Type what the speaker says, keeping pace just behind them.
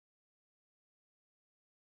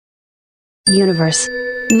universe,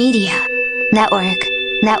 media, network,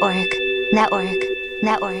 network, network,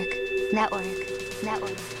 network, network,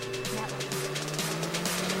 network.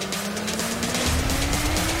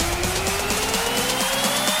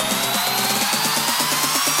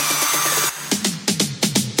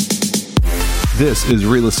 This is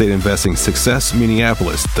Real Estate Investing Success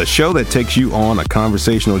Minneapolis, the show that takes you on a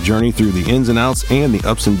conversational journey through the ins and outs and the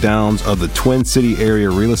ups and downs of the Twin City area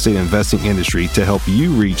real estate investing industry to help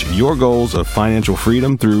you reach your goals of financial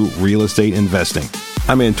freedom through real estate investing.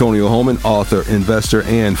 I'm Antonio Holman, author, investor,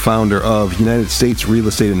 and founder of United States Real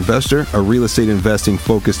Estate Investor, a real estate investing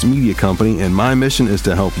focused media company, and my mission is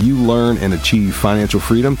to help you learn and achieve financial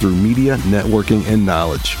freedom through media, networking, and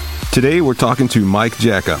knowledge. Today, we're talking to Mike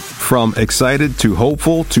Jacka. From excited to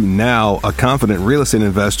hopeful to now a confident real estate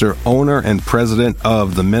investor, owner, and president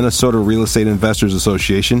of the Minnesota Real Estate Investors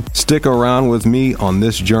Association. Stick around with me on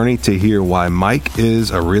this journey to hear why Mike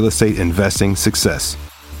is a real estate investing success.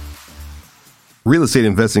 Real Estate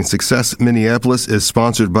Investing Success Minneapolis is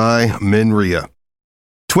sponsored by MNREA.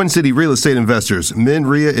 Twin City Real Estate Investors,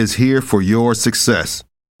 MNREA is here for your success.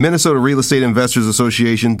 Minnesota Real Estate Investors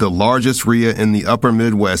Association, the largest RIA in the upper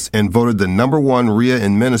Midwest and voted the #1 RIA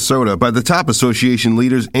in Minnesota by the top association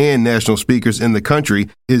leaders and national speakers in the country,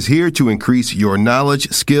 is here to increase your knowledge,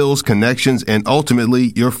 skills, connections, and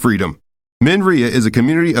ultimately your freedom. MNREA is a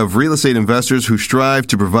community of real estate investors who strive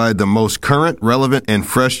to provide the most current, relevant, and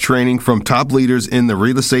fresh training from top leaders in the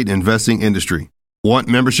real estate investing industry. Want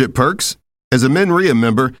membership perks? As a MNREA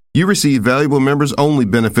member, you receive valuable members-only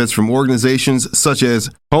benefits from organizations such as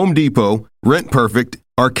Home Depot, Rent Perfect,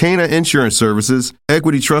 Arcana Insurance Services,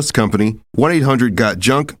 Equity Trust Company,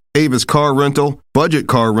 1-800-GOT-JUNK, Avis Car Rental, Budget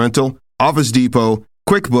Car Rental, Office Depot,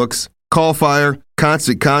 QuickBooks, CallFire,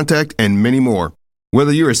 Constant Contact, and many more.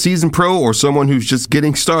 Whether you're a seasoned pro or someone who's just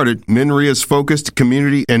getting started, MNREA's focused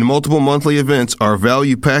community and multiple monthly events are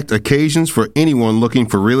value-packed occasions for anyone looking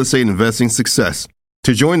for real estate investing success.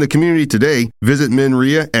 To join the community today, visit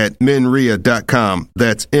MNREA at MNREA.com.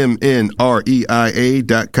 That's MNREIA.com.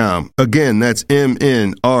 Again, that's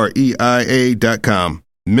MNREIA.com.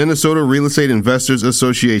 Minnesota Real Estate Investors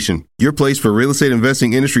Association, your place for real estate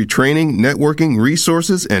investing industry training, networking,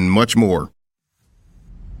 resources, and much more.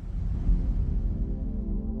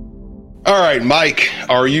 All right, Mike,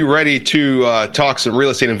 are you ready to talk some real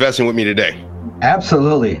estate investing with me today?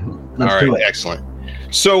 Absolutely. Let's do it. Excellent.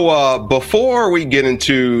 So before we get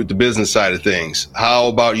into the business side of things, how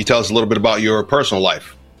about you tell us a little bit about your personal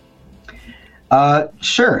life?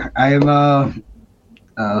 Sure.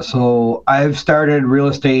 So I've started real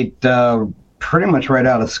estate pretty much right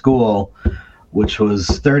out of school, which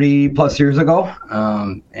was 30 plus years ago,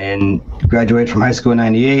 and graduated from high school in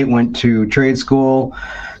 98, went to trade school,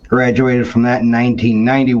 graduated from that in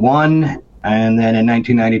 1991, and then in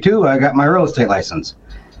 1992, I got my real estate license.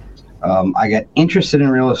 I got interested in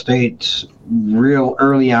real estate real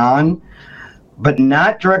early on, but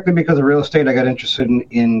not directly because of real estate. I got interested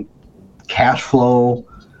in cash flow,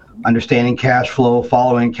 understanding cash flow,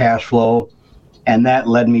 following cash flow, and that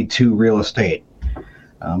led me to real estate.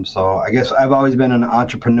 So I guess I've always been an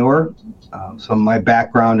entrepreneur. So my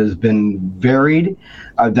background has been varied.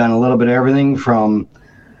 I've done a little bit of everything from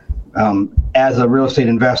as a real estate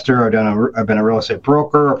investor. I've been a real estate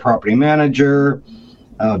broker, a property manager.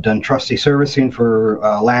 I've done trustee servicing for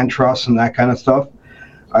land trusts and that kind of stuff.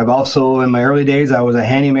 I've also, in my early days, I was a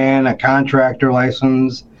handyman, a contractor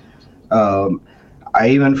license. I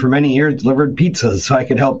even, for many years, delivered pizzas so I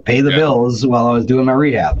could help pay the bills while I was doing my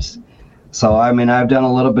rehabs. So, I mean, I've done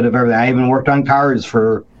a little bit of everything. I even worked on cars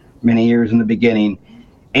for many years in the beginning.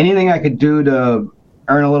 Anything I could do to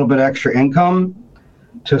earn a little bit extra income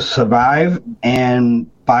to survive and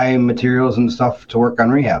buy materials and stuff to work on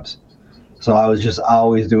rehabs. So I was just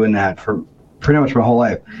always doing that for pretty much my whole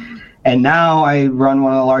life. And now I run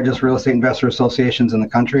one of the largest real estate investor associations in the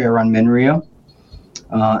country. I run MNREA.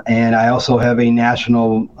 And I also have a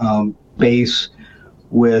national base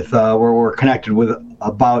with where we're connected with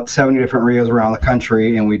about 70 different REIAs around the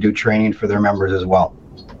country, and we do training for their members as well.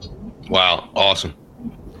 Wow, awesome.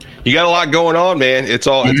 You got a lot going on, man. It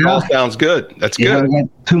all sounds good. That's good. I get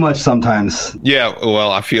too much sometimes. Yeah,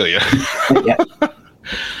 well, I feel you. Yeah.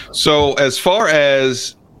 So as far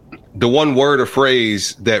as the one word or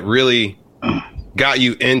phrase that really got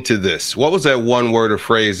you into this, what was that one word or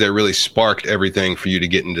phrase that really sparked everything for you to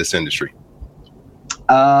get into this industry?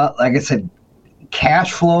 Like I said,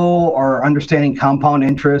 cash flow or understanding compound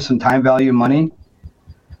interest and time value of money.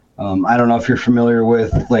 I don't know if you're familiar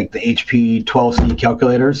with like the HP 12C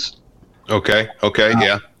calculators. Okay.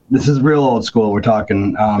 Yeah. this is real old school. We're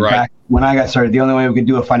talking back when I got started. The only way we could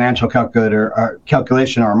do a financial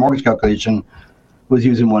calculation or a mortgage calculation was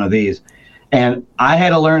using one of these. And I had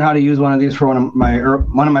to learn how to use one of these for one of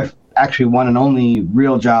my actually one and only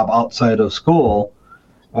real job outside of school.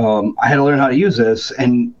 I had to learn how to use this,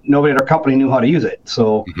 and nobody at our company knew how to use it.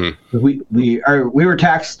 So we were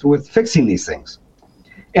taxed with fixing these things,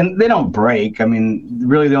 and they don't break. I mean,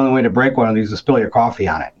 really, the only way to break one of these is spill your coffee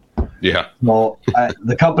on it. Yeah. Well,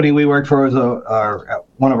 the company we worked for was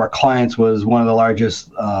one of our clients was one of the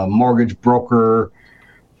largest mortgage broker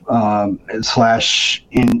 /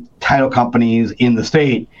 in title companies in the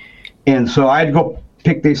state, and so I'd go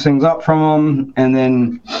pick these things up from them, and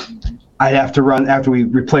then I'd have to run after we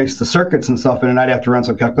replaced the circuits and stuff, and then I'd have to run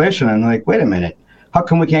some calculation. And I'm like, wait a minute, how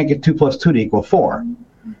come we can't get 2 + 2 = 4?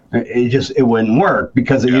 It wouldn't work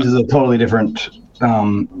because it uses a totally different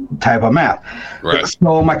type of math. Right.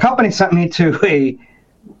 So my company sent me to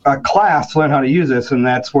a class to learn how to use this, and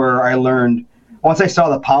that's where I learned. Once I saw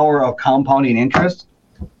the power of compounding interest,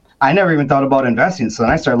 I never even thought about investing. So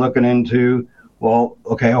then I started looking into,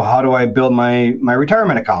 how do I build my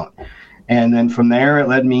retirement account? And then from there, it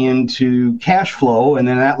led me into cash flow, and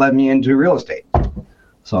then that led me into real estate.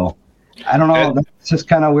 So I don't know. That's just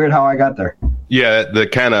kind of weird how I got there. Yeah,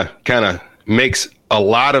 that kind of makes a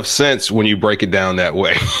lot of sense when you break it down that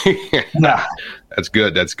way. Yeah, that's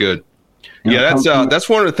good. That's good. Yeah, that's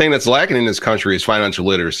one of the things that's lacking in this country is financial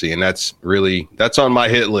literacy, and that's on my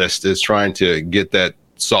hit list is trying to get that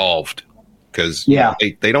solved because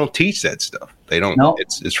they don't teach that stuff. They don't. Nope.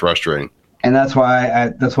 It's frustrating. And that's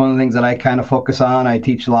why that's one of the things that I kind of focus on. I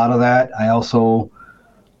teach a lot of that. I also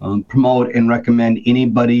promote and recommend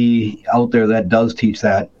anybody out there that does teach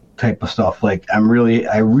that type of stuff. Like I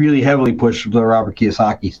really heavily push the Robert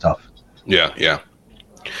Kiyosaki stuff. Yeah.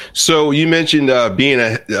 So you mentioned being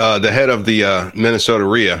the head of the Minnesota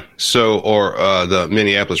REIA, or the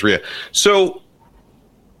Minneapolis REIA. So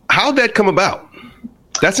how'd that come about?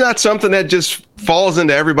 That's not something that just falls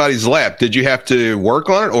into everybody's lap. Did you have to work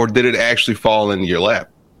on it, or did it actually fall into your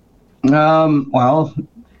lap? Well,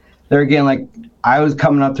 there again, like I was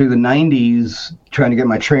coming up through the 90s trying to get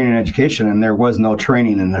my training and education, and there was no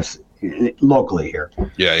training in this locally here.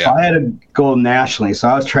 Yeah. So I had to go nationally. So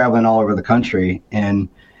I was traveling all over the country, and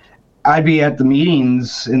I'd be at the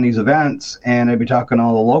meetings in these events, and I'd be talking to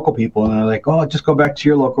all the local people, and they're like, "Oh, just go back to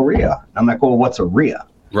your local REIA." I'm like, "Well, what's a REIA?"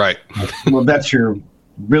 Right. Well, that's your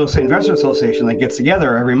Real Estate Investment Association that gets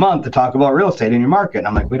together every month to talk about real estate in your market. And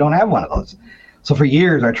I'm like, we don't have one of those. So for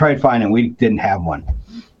years, I tried finding, we didn't have one.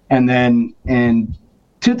 And then in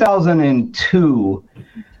 2002,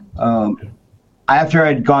 after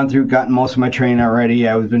I'd gotten most of my training already,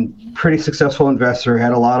 I was been pretty successful investor,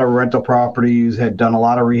 had a lot of rental properties, had done a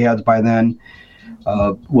lot of rehabs by then,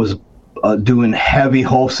 was doing heavy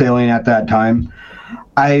wholesaling at that time.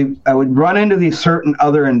 I would run into these certain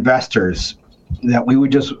other investors that we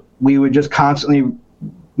would just constantly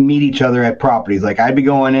meet each other at properties. Like I'd be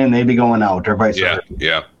going in, they'd be going out, or vice versa.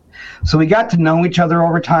 Yeah. So we got to know each other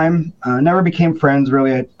over time. Never became friends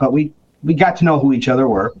really, but we got to know who each other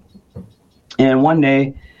were. And one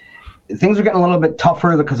day, things were getting a little bit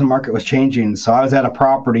tougher because the market was changing. So I was at a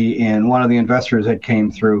property, and one of the investors had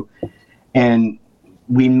came through, and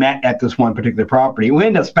we met at this one particular property. We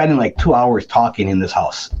ended up spending like 2 hours talking in this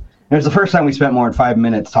house. It was the first time we spent more than 5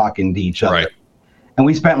 minutes talking to each other. Right. And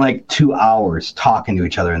we spent like 2 hours talking to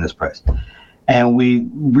each other in this place. And we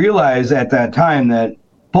realized at that time that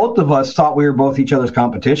both of us thought we were both each other's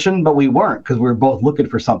competition, but we weren't, because we were both looking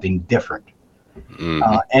for something different.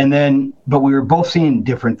 Mm-hmm. But we were both seeing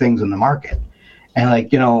different things in the market. And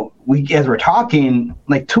as we're talking,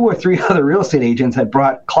 like 2 or 3 other real estate agents had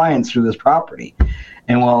brought clients through this property.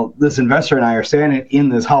 And while this investor and I are standing in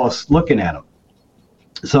this house looking at them.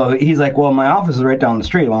 So he's like, well, my office is right down the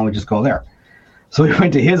street. Why don't we just go there? So we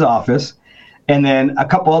went to his office, and then a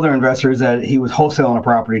couple other investors that he was wholesaling a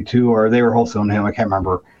property to, or they were wholesaling him, I can't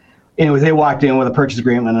remember. Anyways, they walked in with a purchase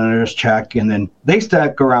agreement and a check, and then they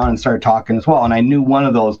stuck around and started talking as well. And I knew one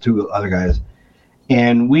of those 2 other guys.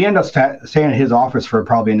 And we ended up staying at his office for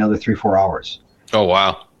probably another 3-4 hours. Oh,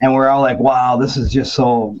 wow. And we're all like, wow, this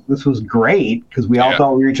was great, because we all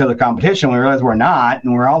thought we were each other's competition. We realized we're not,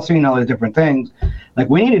 and we're all seeing all these different things. Like,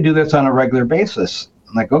 we need to do this on a regular basis.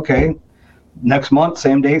 I'm like, okay, next month,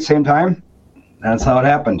 same date, same time. That's how it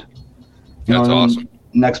happened. That's awesome.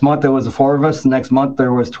 Next month, there was the 4 of us. The next month,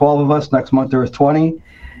 there was 12 of us. Next month, there was 20.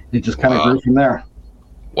 It just kind of grew from there.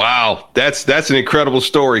 Wow. That's an incredible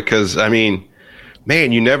story, because, I mean,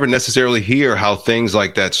 man, you never necessarily hear how things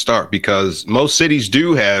like that start, because most cities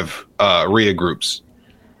do have REIA groups.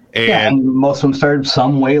 And most of them started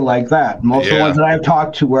some way like that. Most of the ones that I've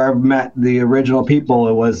talked to where I've met the original people,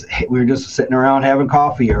 it was, hey, we were just sitting around having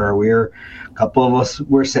coffee, or a couple of us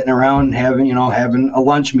were sitting around having a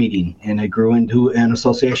lunch meeting, and it grew into an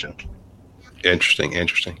association.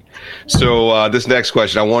 Interesting. So this next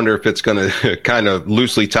question, I wonder if it's going to kind of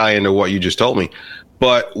loosely tie into what you just told me.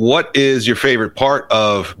 But what is your favorite part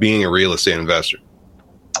of being a real estate investor?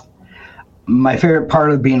 My favorite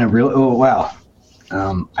part of being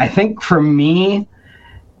I think for me,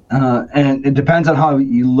 and it depends on how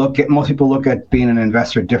you look at, most people look at being an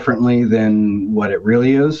investor differently than what it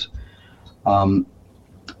really is.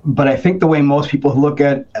 But I think the way most people look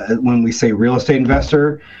at when we say real estate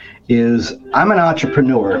investor is, I'm an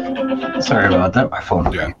entrepreneur. Sorry about that, my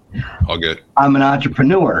phone. Yeah, all good. I'm an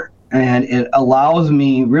entrepreneur, and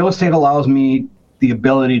real estate allows me the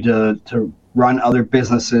ability to run other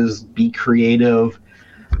businesses, be creative.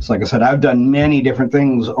 So like I said, I've done many different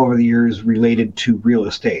things over the years related to real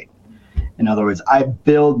estate. In other words, I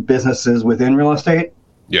build businesses within real estate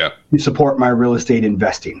to support my real estate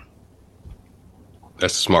investing.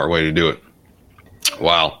 That's a smart way to do it.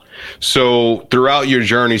 Wow. So throughout your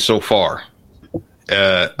journey so far,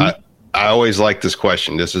 I always like this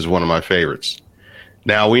question. This is one of my favorites.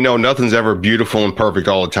 Now, we know nothing's ever beautiful and perfect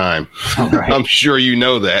all the time. Right. I'm sure you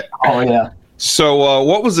know that. Oh, yeah. So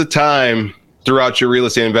what was the time throughout your real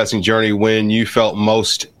estate investing journey when you felt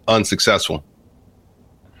most unsuccessful?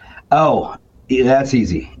 Oh, that's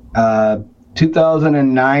easy.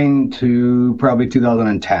 2009 to probably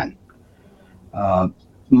 2010.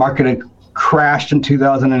 Market had crashed in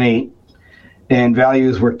 2008, and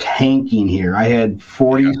values were tanking here. I had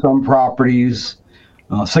 40 some properties,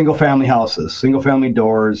 single family houses, single family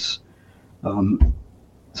doors. So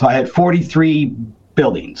I had 43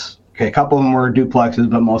 buildings. Okay, a couple of them were duplexes,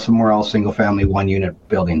 but most of them were all single family, 1 unit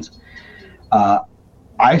buildings.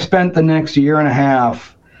 I spent the next year and a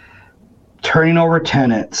half turning over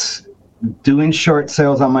tenants, doing short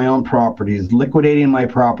sales on my own properties, liquidating my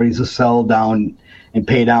properties to sell down and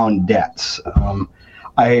pay down debts.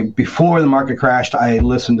 Before the market crashed, I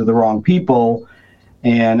listened to the wrong people,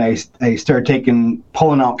 and I started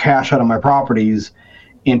pulling out cash out of my properties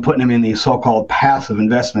and putting them in these so-called passive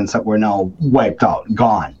investments that were now wiped out,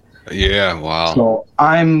 gone. Yeah, wow. So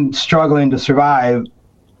I'm struggling to survive.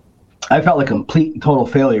 I felt like a complete and total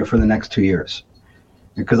failure for the next 2 years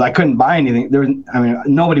because I couldn't buy anything.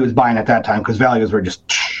 Nobody was buying at that time because values were just.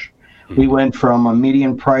 We went from a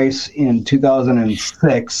median price in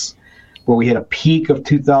 2006, where we hit a peak of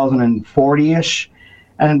 2040-ish,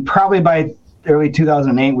 and probably by early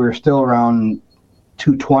 2008 we were still around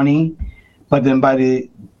 220. But then by the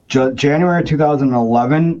January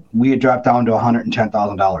 2011, we had dropped down to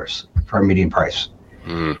 $110,000 for our median price.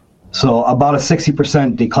 Mm. So about a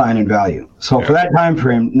 60% decline in value. So for that time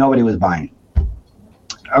frame, nobody was buying,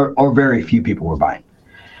 or very few people were buying.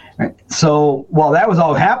 Right. So while that was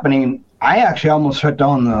all happening, I actually almost shut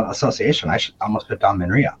down the association. I almost shut down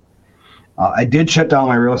Minrea. I did shut down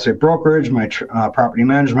my real estate brokerage, my property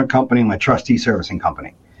management company, my trustee servicing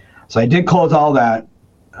company. So I did close all that,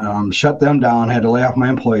 shut them down, had to lay off my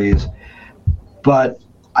employees. But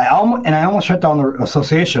I almost shut down the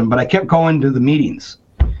association, but I kept going to the meetings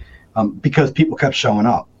because people kept showing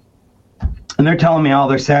up. And they're telling me all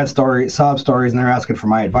their sob stories, and they're asking for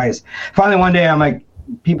my advice. Finally, one day, I'm like,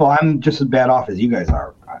 people, I'm just as bad off as you guys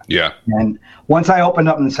are. Yeah. And once I opened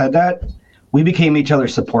up and said that, we became each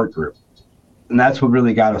other's support group. And that's what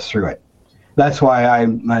really got us through it. That's why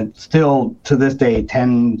I'm still, to this day,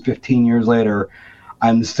 10, 15 years later,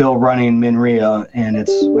 I'm still running Minrea, and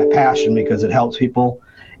it's my passion because it helps people.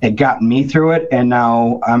 It got me through it, and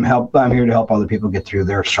now I'm here to help other people get through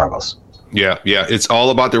their struggles. Yeah. It's all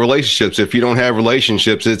about the relationships. If you don't have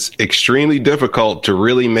relationships, it's extremely difficult to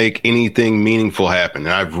really make anything meaningful happen.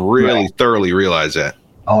 And I've really thoroughly realized that.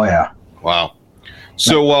 Oh, yeah. Wow.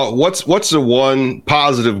 So what's the one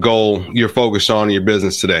positive goal you're focused on in your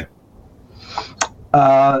business today?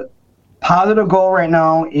 Positive goal right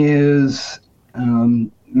now is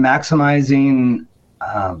maximizing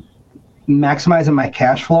my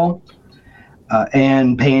cash flow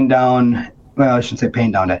and paying down. Well, I shouldn't say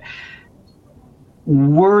paying down debt.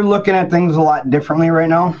 We're looking at things a lot differently right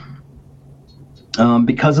now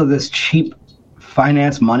because of this cheap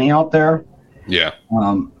finance money out there. Yeah.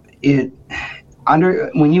 When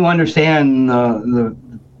you understand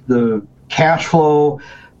the cash flow,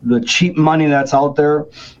 the cheap money that's out there,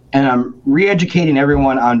 and I'm re-educating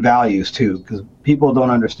everyone on values too, because people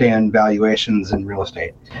don't understand valuations in real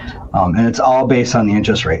estate, and it's all based on the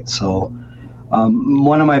interest rate. So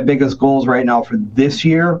one of my biggest goals right now for this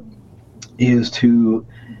year is to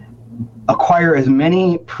acquire as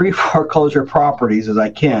many pre-foreclosure properties as I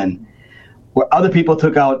can, where other people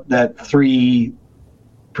took out that 3%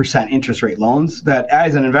 interest rate loans that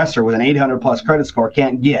as an investor with an 800 plus credit score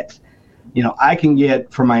can't get. I can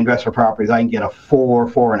get for my investor properties, I can get a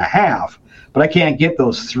 4.5, but I can't get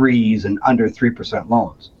those 3s and under 3%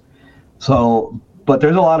 loans. So, but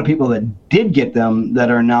there's a lot of people that did get them that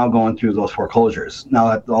are now going through those foreclosures now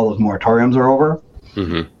that all those moratoriums are over.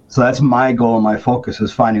 Mm-hmm. So that's my goal and my focus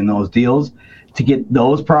is finding those deals to get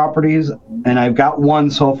those properties. And I've got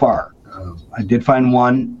one so far. I did find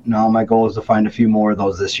one. Now my goal is to find a few more of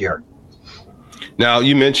those this year. Now,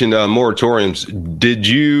 you mentioned moratoriums. Did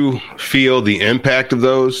you feel the impact of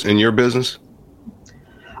those in your business?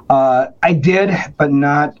 I did, but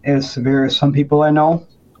not as severe as some people I know.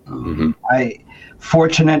 Mm-hmm.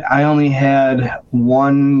 I only had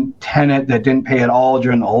one tenant that didn't pay at all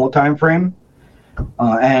during the whole time frame,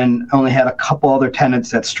 and only had a couple other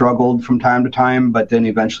tenants that struggled from time to time. But then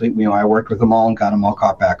eventually, I worked with them all and got them all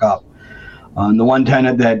caught back up. The one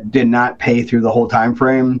tenant that did not pay through the whole time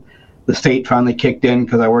frame, the state finally kicked in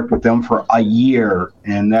because I worked with them for a year,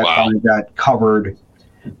 and that finally got covered.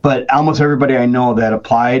 But almost everybody I know that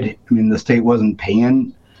applied, the state wasn't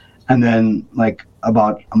paying. And then like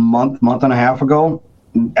about a month and a half ago,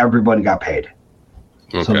 everybody got paid.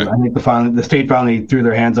 Okay. So I think the state finally threw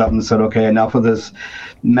their hands up and said, okay, enough of this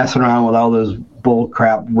messing around with all this bull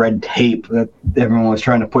crap red tape that everyone was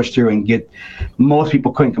trying to push through and get. Most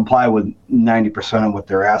people couldn't comply with 90% of what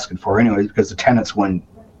they're asking for anyways, because the tenants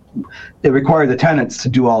they required the tenants to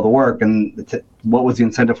do all the work, and what was the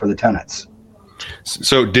incentive for the tenants?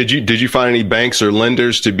 So did you find any banks or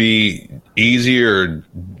lenders to be easy or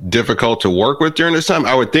difficult to work with during this time?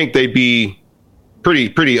 I would think they'd be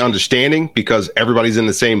pretty understanding because everybody's in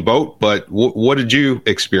the same boat. But what did you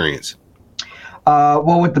experience?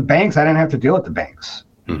 Well, with the banks, I didn't have to deal with the banks.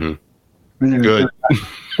 Mm-hmm. Good.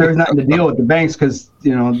 There's nothing to deal with the banks because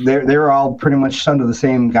they're all pretty much under the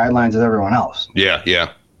same guidelines as everyone else.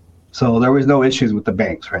 Yeah. So there was no issues with the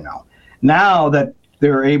banks right now. Now that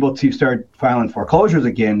they're able to start filing foreclosures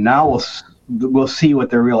again, now we'll see what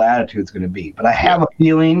their real attitude is going to be. But I have a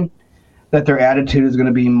feeling that their attitude is going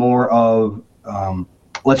to be more of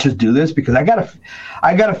let's just do this, because I got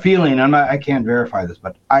a feeling, I can't verify this,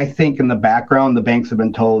 but I think in the background the banks have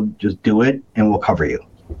been told just do it and we'll cover you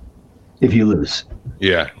if you lose.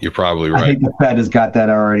 Yeah, you're probably right. I think the Fed has got that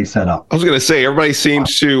already set up. I was going to say, everybody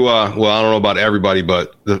seems to, I don't know about everybody,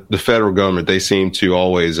 but the federal government, they seem to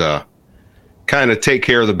always kind of take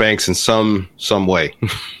care of the banks in some way.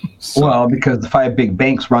 Well, because the 5 big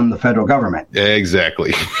banks run the federal government.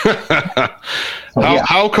 Exactly.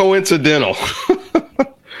 How coincidental.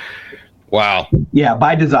 Wow. Yeah,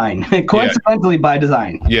 by design. Coincidentally, by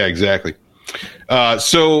design. Yeah, exactly.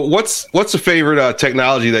 So what's the favorite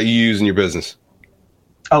technology that you use in your business?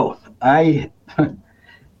 Oh, my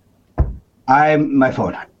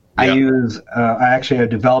phone. I actually have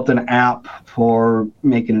developed an app for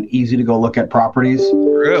making it easy to go look at properties.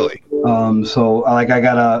 Really? So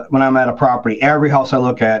when I'm at a property, every house I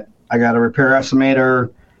look at, I got a repair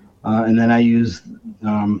estimator, and then I use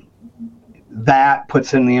that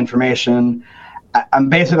puts in the information.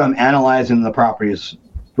 I'm analyzing the properties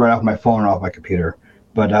right off my phone or off my computer.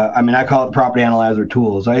 But I call it property analyzer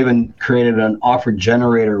tools. I even created an offer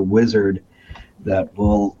generator wizard that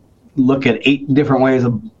will look at 8 different ways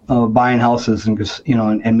of buying houses and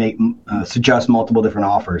make suggest multiple different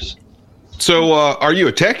offers. So are you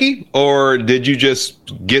a techie, or did you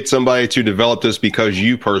just get somebody to develop this because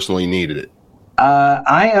you personally needed it?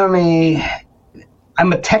 I'm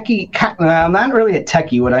a techie. I'm not really a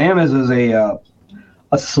techie. What I am is a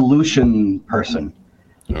solution person.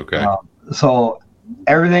 Okay. So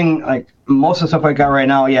everything, like most of the stuff I got right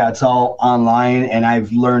now, it's all online, and I've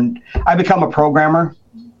become a programmer.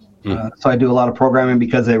 So I do a lot of programming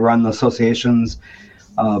because they run the associations.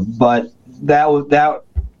 But that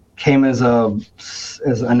came as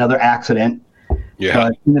another accident. Yeah.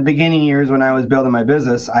 But in the beginning years when I was building my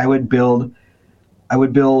business, I would build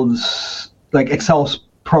like Excel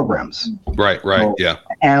programs. Right. So yeah.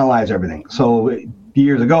 Analyze everything. So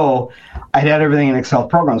years ago, I had everything in Excel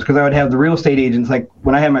programs because I would have the real estate agents. Like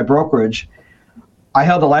when I had my brokerage, I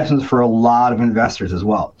held the license for a lot of investors as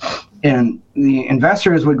well. And the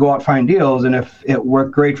investors would go out and find deals, and if it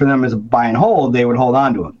worked great for them as a buy and hold, they would hold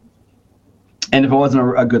on to them. And if it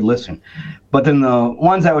wasn't a good listing. But then the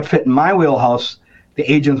ones that would fit in my wheelhouse,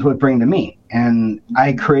 the agents would bring to me. And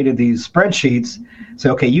I created these spreadsheets. Say,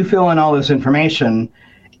 okay, you fill in all this information,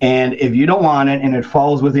 and if you don't want it and it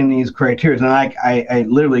falls within these criteria, and I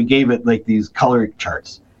literally gave it like these color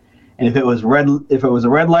charts. And if it was a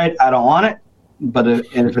red light, I don't want it. but if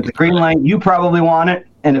it's a green light, you probably want it.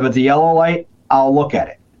 And if it's a yellow light, I'll look at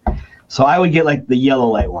it. So I would get like the yellow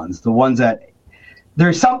light ones, the ones that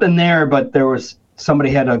there's something there, but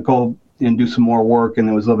somebody had to go and do some more work, and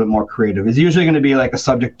it was a little bit more creative. It's usually going to be like a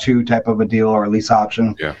subject to type of a deal or a lease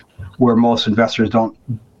option, where most investors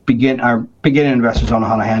beginning investors don't know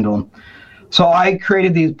how to handle them. So I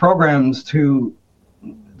created these programs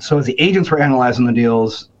so as the agents were analyzing the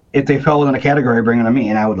deals, if they fell within a category, bring them to me,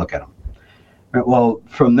 and I would look at them. Right, well,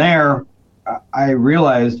 from there, I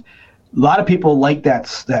realized a lot of people like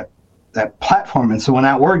that platform, and so when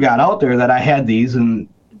that word got out there that I had these, and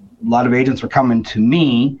a lot of agents were coming to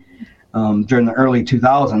me during the early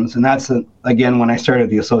 2000s, and that's again when I started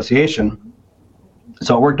the association.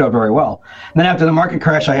 So it worked out very well. And then after the market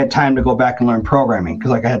crash, I had time to go back and learn programming,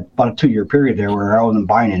 because I had about a 2-year period there where I wasn't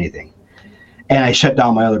buying anything, and I shut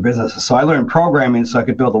down my other businesses. So I learned programming so I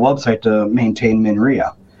could build a website to maintain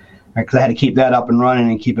MinRIA, because I had to keep that up and running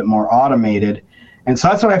and keep it more automated. And so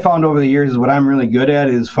that's what I found over the years is what I'm really good at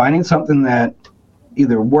is finding something that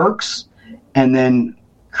either works and then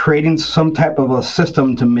creating some type of a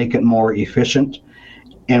system to make it more efficient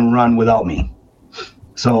and run without me.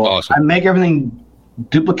 So awesome. I make everything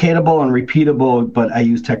duplicatable and repeatable, but I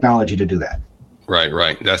use technology to do that.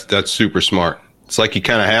 Right. That's super smart. It's like you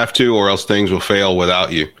kind of have to, or else things will fail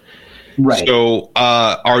without you. Right. So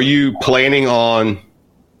are you planning on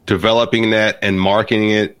developing that and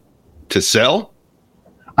marketing it to sell?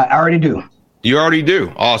 I already do. You already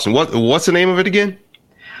do. Awesome. What's the name of it again?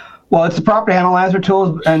 Well, it's the property analyzer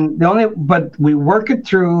tools, and but we work it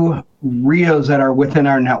through RIAs that are within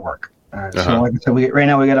our network. So like I said, right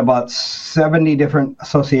now we got about 70 different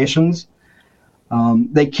associations.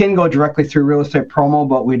 They can go directly through Real Estate Promo,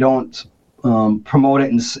 but we don't promote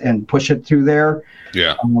it and push it through there.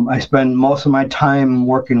 Yeah. I spend most of my time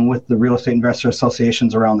working with the real estate investor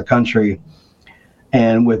associations around the country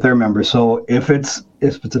and with their members. So if it's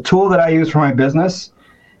a tool that I use for my business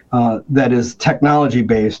that is technology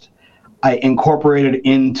based, I incorporate it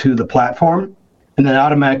into the platform, and then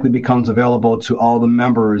automatically becomes available to all the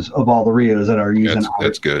members of all the RIAs that are using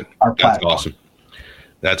that's good. Our platform.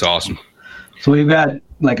 That's awesome. So we've got,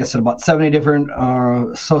 like I said, about 70 different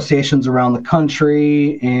associations around the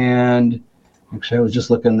country, and actually I was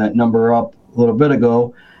just looking that number up a little bit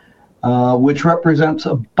ago, which represents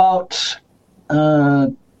about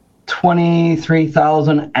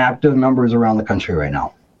 23,000 active members around the country right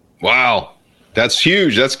now. Wow. That's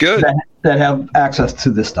huge. That's good. That have access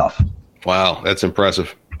to this stuff. Wow. That's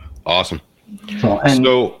impressive. Awesome.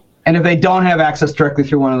 And if they don't have access directly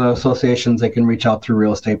through one of the associations, they can reach out through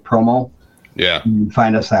Real Estate Promo. Yeah. And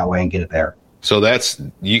find us that way and get it there. So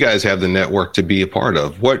you guys have the network to be a part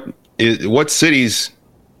of. What cities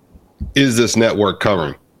is this network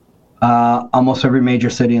covering? Almost every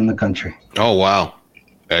major city in the country. Oh, wow.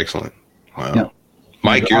 Excellent. Wow. Yep.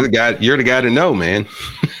 Mike, you're the guy to know, man.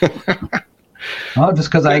 Well,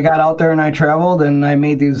 just because I got out there and I traveled and I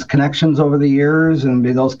made these connections over the years, and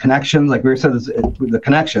those connections, like we said, the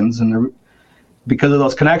connections, and because of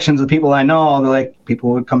those connections, the people I know,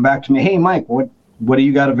 people would come back to me, hey, Mike, what do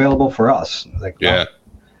you got available for us? Like, yeah,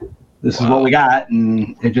 this is what we got.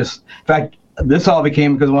 And it just, in fact, this all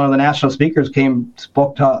became because one of the national speakers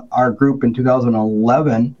spoke to our group in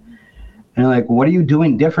 2011. And like, what are you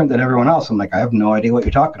doing different than everyone else? I'm like, I have no idea what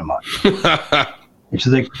you're talking about. And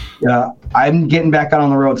she's like, I'm getting back out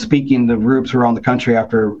on the road speaking to groups around the country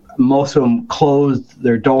after most of them closed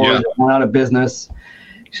their doors, went out of business.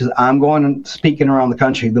 She says, I'm going and speaking around the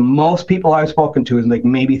country. The most people I've spoken to is like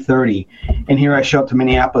maybe 30. And here I show up to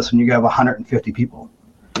Minneapolis and you have 150 people.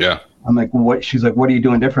 Yeah. I'm like, what? She's like, what are you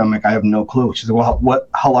doing different? I'm like, I have no clue. She's like, well,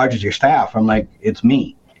 how large is your staff? I'm like, it's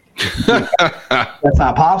me. That's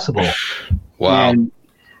not possible. Wow. And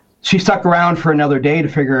she stuck around for another day to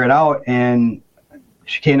figure it out, and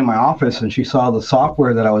she came to my office and she saw the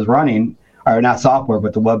software that I was running, or not software,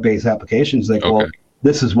 but the web-based applications. Like, well,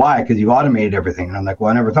 this is why, because you've automated everything. And I'm like,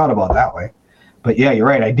 well, I never thought about it that way. But yeah, you're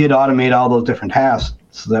right. I did automate all those different tasks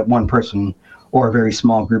so that one person or a very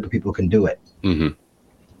small group of people can do it. Mm-hmm.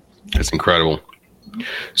 That's incredible.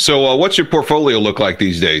 So what's your portfolio look like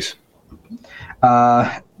these days?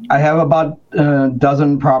 I have about a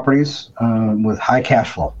dozen properties with high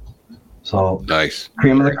cash flow. So nice.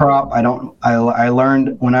 Cream of the crop. I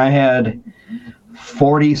learned when I had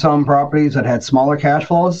 40 some properties that had smaller cash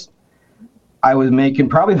flows, I was making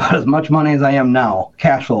probably about as much money as I am now,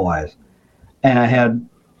 cash flow wise. And I had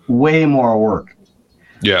way more work.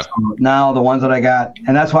 Yeah. So now the ones that I got,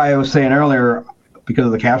 and that's why I was saying earlier, because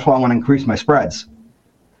of the cash flow, I want to increase my spreads.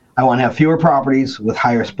 I want to have fewer properties with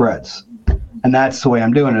higher spreads. And that's the way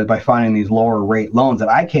I'm doing it, by finding these lower rate loans that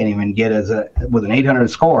I can't even get with an 800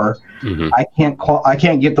 score. I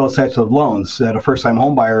can't get those types of loans that a first time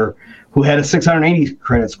home buyer who had a 680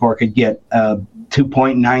 credit score could get a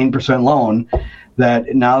 2.9% loan.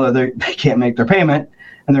 That now that they can't make their payment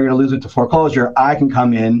and they're going to lose it to foreclosure, I can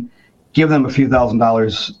come in, give them a few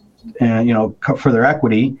 $1,000s, for their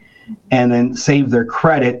equity, and then save their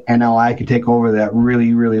credit. And now I can take over that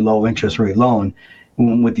really, really low interest rate loan.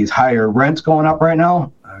 With these higher rents going up right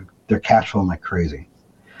now, they're cash flowing like crazy.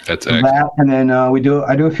 That's excellent. That, and then I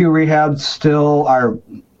do a few rehabs still.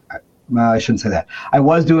 I shouldn't say that. I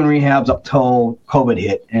was doing rehabs up till COVID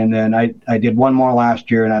hit, and then I did one more last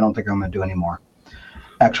year, and I don't think I'm going to do any more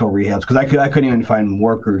actual rehabs because I couldn't even find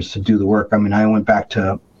workers to do the work. I mean, I went back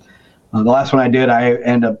to the last one I did. I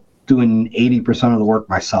ended up doing 80% of the work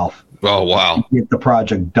myself. Oh wow! To get the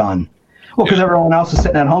project done. Well, because everyone else is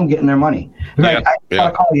sitting at home getting their money. I got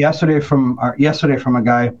a call yesterday from a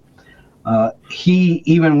guy. He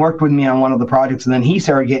even worked with me on one of the projects, and then he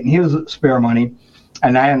started getting his spare money,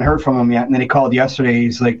 and I hadn't heard from him yet. And then he called yesterday.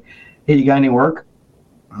 He's like, "Hey, you got any work?"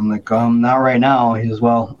 I'm like, "Not right now." He says,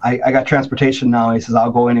 "Well, I got transportation now." He says,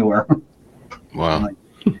 "I'll go anywhere." Wow. I'm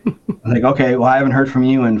like, "Okay, well, I haven't heard from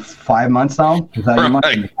you in 5 months now,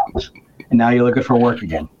 and now you're looking for work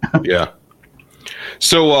again." Yeah.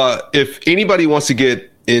 So if anybody wants to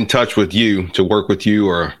get in touch with you to work with you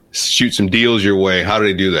or shoot some deals your way, how do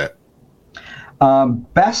they do that?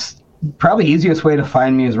 Probably easiest way to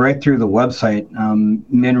find me is right through the website,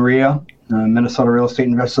 MNREA, Minnesota Real Estate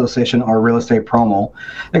Investors Association, or Real Estate Promo.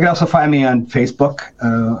 They can also find me on Facebook,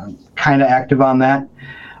 kind of active on that.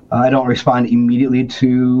 I don't respond immediately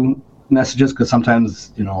to messages because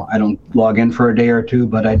sometimes, I don't log in for a day or two,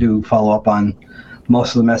 but I do follow up on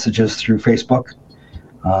most of the messages through Facebook.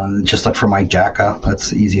 Just look for Mike Jacka. That's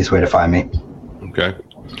the easiest way to find me. Okay.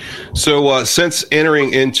 So since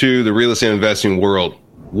entering into the real estate investing world,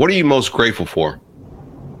 what are you most grateful for?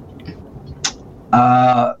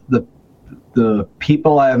 The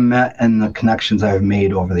people I've met and the connections I've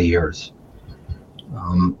made over the years.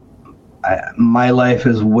 My life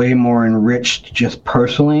is way more enriched just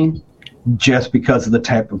personally, just because of the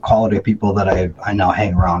type of quality of people that I now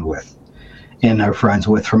hang around with and are friends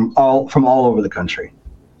with from all over the country.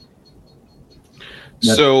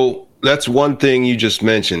 So that's one thing you just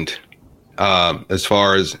mentioned, as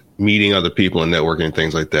far as meeting other people and networking and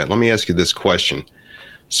things like that. Let me ask you this question.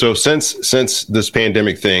 So since this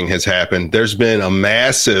pandemic thing has happened, there's been a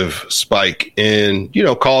massive spike in,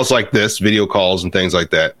 calls like this, video calls and things like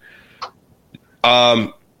that.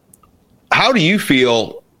 How do you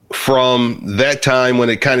feel from that time when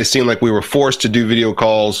it kind of seemed like we were forced to do video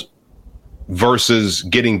calls versus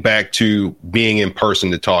getting back to being in person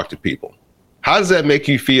to talk to people? How does that make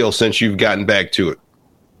you feel since you've gotten back to it?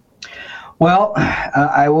 Well,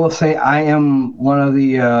 I will say I am one of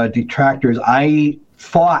the detractors. I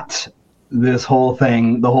fought this whole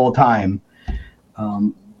thing the whole time.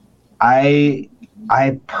 I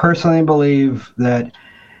personally believe that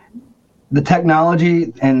the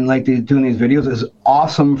technology and doing these videos is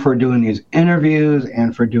awesome for doing these interviews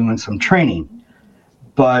and for doing some training,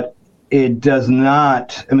 but it does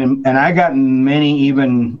not. And I got many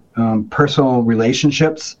even personal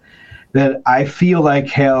relationships that I feel like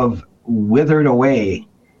have withered away,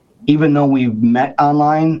 even though we've met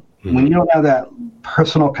online. Mm-hmm. When you don't have that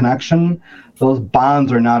personal connection, those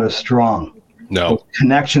bonds are not as strong. No, those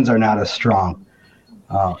connections are not as strong.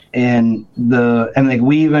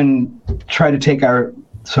 We even try to take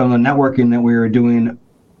some of the networking that we were doing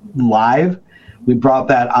live. We brought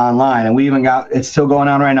that online, and we even it's still going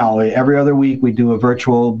on right now. Every other week we do a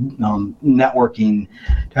virtual networking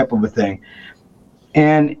type of a thing.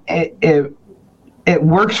 And it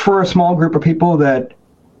works for a small group of people that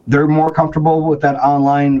they're more comfortable with that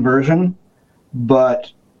online version,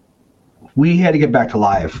 but we had to get back to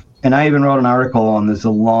live. And I even wrote an article on this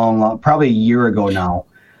probably a year ago now,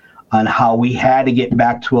 on how we had to get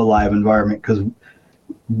back to a live environment because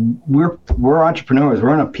we're entrepreneurs.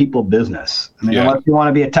 We're in a people business. Unless you want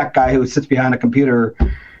to be a tech guy who sits behind a computer,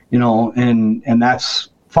 and that's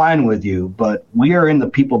fine with you. But we are in the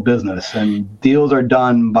people business, and deals are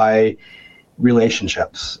done by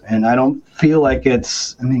relationships. And I don't feel like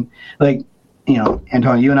it's.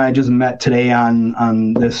 Antonio, you and I just met today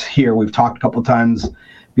on this here. We've talked a couple of times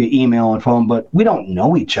via email and phone, but we don't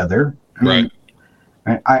know each other. Right.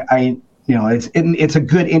 It's a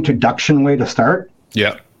good introduction way to start.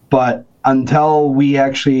 Yeah. But until we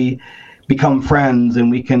actually become friends and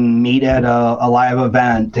we can meet at a live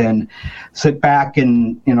event and sit back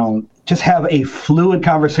and, just have a fluid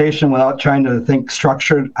conversation without trying to think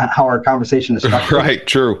structured how our conversation is structured. Right,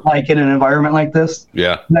 true. Like in an environment like this.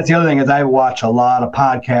 Yeah. And that's the other thing is I watch a lot of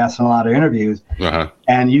podcasts and a lot of interviews,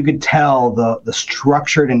 and you could tell the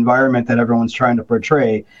structured environment that everyone's trying to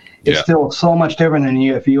portray is still so much different than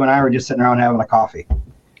if you and I were just sitting around having a coffee.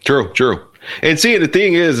 True. And see, the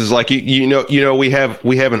thing is like you know we have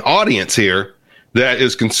an audience here that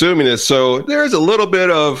is consuming this, so there's a little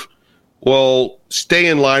bit of, well, stay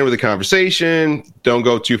in line with the conversation, don't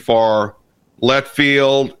go too far left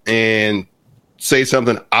field and say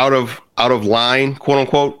something out of line, quote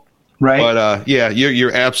unquote. Right. But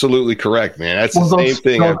you're absolutely correct, man. That's the same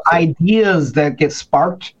thing. Those ideas that get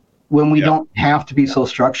sparked when we don't have to be so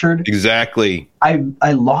structured. Exactly.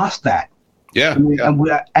 I lost that. Yeah.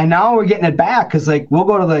 And now we're getting it back because like we'll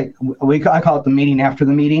go to I call it the meeting after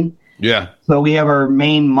the meeting. Yeah. So we have our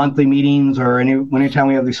main monthly meetings or anytime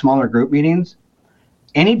we have these smaller group meetings.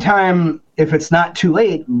 Anytime, if it's not too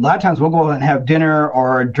late, a lot of times we'll go and have dinner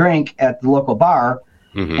or a drink at the local bar,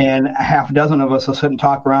 and a half a dozen of us will sit and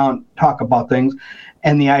talk about things.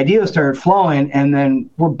 And the ideas start flowing, and then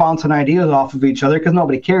we're bouncing ideas off of each other because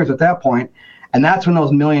nobody cares at that point. And that's when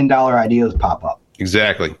those $1 million ideas pop up.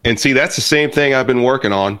 Exactly. And see, that's the same thing I've been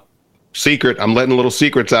working on. Secret. I'm letting little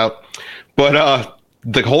secrets out. But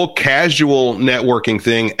the whole casual networking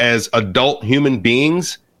thing as adult human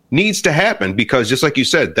beings needs to happen because just like you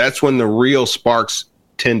said, that's when the real sparks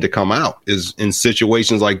tend to come out is in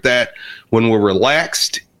situations like that. When we're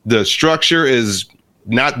relaxed, the structure is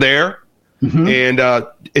not there. And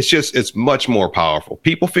it's much more powerful.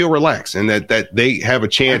 People feel relaxed and that they have a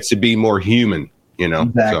chance to be more human, you know?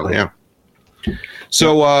 Exactly. So, yeah.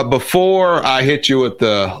 So before I hit you with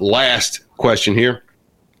the last question here,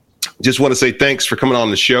 just want to say thanks for coming on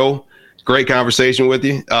the show. Great conversation with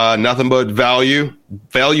you. Nothing but value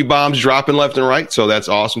bombs dropping left and right. So that's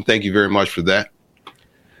awesome. Thank you very much for that.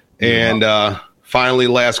 And finally,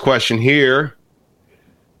 last question here.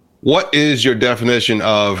 What is your definition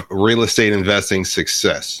of real estate investing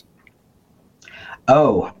success?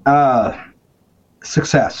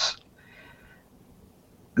 Success.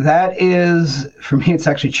 That is, for me, it's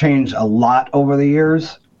actually changed a lot over the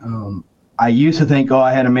years. I used to think,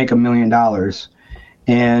 I had to make $1 million.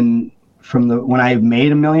 And when I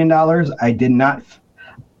made $1 million, I did not,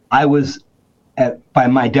 by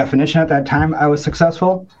my definition at that time, I was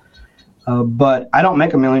successful. But I don't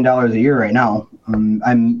make $1 million a year right now.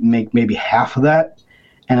 I make maybe half of that.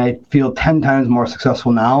 And I feel 10 times more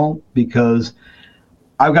successful now because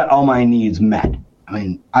I've got all my needs met. I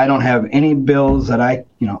mean, I don't have any bills that I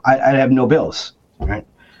have no bills, right?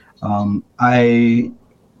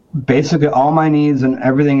 Basically all my needs and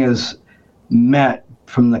everything is met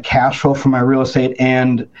from the cash flow from my real estate.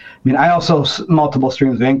 And I mean, I also multiple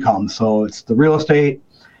streams of income. So it's the real estate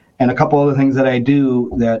and a couple other things that I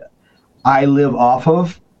do that I live off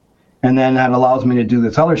of. And then that allows me to do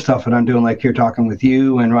this other stuff that I'm doing, like here talking with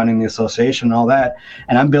you and running the association and all that.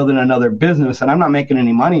 And I'm building another business that I'm not making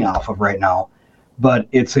any money off of right now, but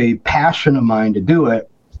it's a passion of mine to do it,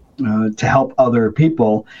 to help other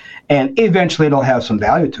people. And eventually it'll have some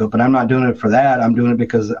value to it, but I'm not doing it for that. I'm doing it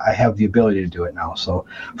because I have the ability to do it now. So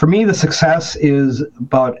for me, the success is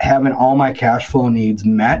about having all my cash flow needs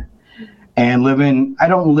met and I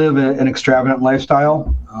don't live an extravagant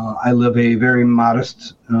lifestyle. I live a very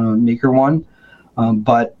modest, meager one.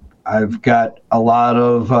 But I've got a lot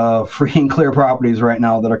of free and clear properties right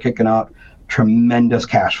now that are kicking out tremendous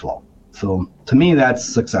cash flow. So to me, that's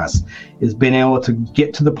success, is being able to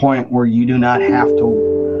get to the point where you do not have to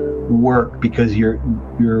work because your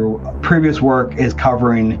previous work is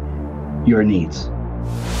covering your needs.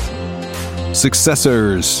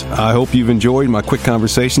 Successors, I hope you've enjoyed my quick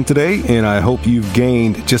conversation today, and I hope you've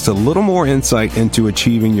gained just a little more insight into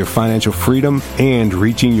achieving your financial freedom and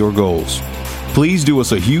reaching your goals. Please do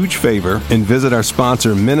us a huge favor and visit our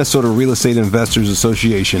sponsor, Minnesota Real Estate Investors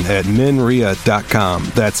Association at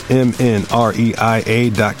MNREIA.com. That's MNREIA.com.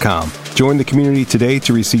 Join the community today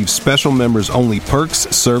to receive special members-only perks,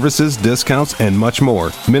 services, discounts, and much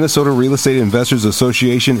more. Minnesota Real Estate Investors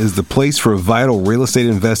Association is the place for vital real estate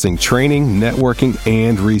investing training, networking,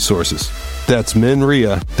 and resources. That's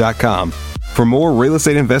MNREIA.com. For more real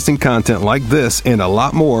estate investing content like this and a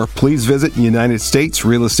lot more, please visit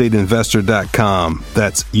UnitedStatesRealEstateInvestor.com.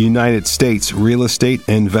 That's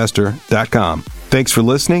UnitedStatesRealEstateInvestor.com. Thanks for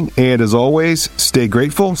listening, and as always, stay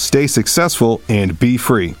grateful, stay successful, and be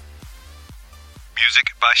free. Music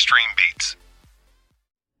by Stream Beats.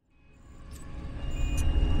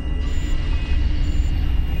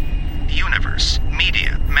 Universe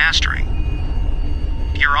Media Mastering.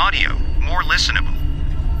 Your audio more listenable.